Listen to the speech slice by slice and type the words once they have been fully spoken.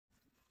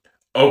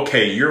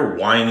Okay, you're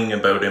whining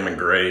about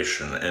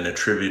immigration and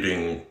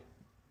attributing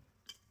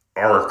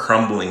our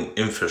crumbling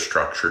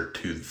infrastructure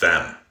to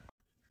them,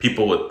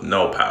 people with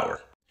no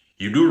power.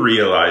 You do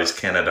realize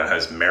Canada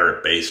has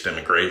merit-based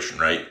immigration,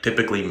 right?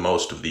 Typically,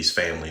 most of these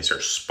families are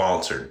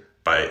sponsored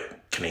by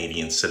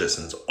Canadian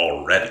citizens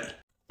already,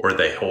 or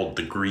they hold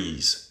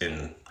degrees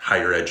in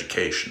higher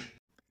education.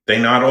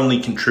 They not only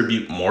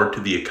contribute more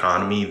to the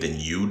economy than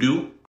you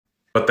do,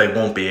 but they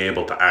won't be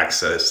able to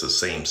access the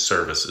same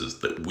services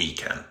that we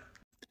can.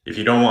 If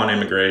you don't want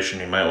immigration,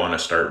 you might want to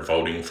start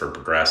voting for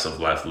progressive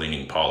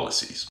left-leaning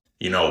policies.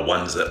 You know,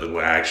 ones that will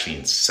actually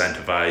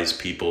incentivize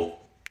people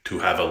to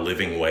have a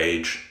living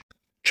wage,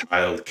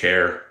 child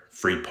care,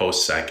 free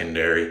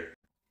post-secondary,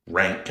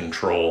 rent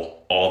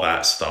control, all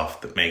that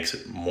stuff that makes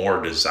it more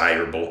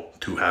desirable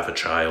to have a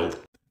child.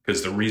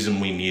 Because the reason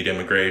we need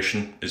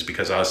immigration is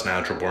because us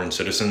natural-born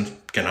citizens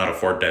cannot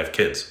afford to have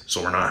kids,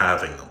 so we're not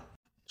having them.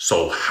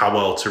 So how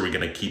else are we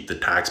going to keep the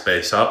tax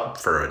base up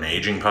for an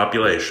aging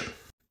population?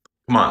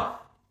 Come on,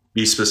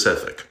 be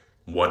specific.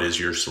 What is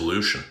your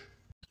solution?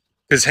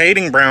 Because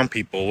hating brown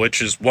people,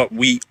 which is what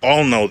we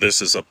all know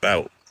this is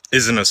about,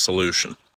 isn't a solution.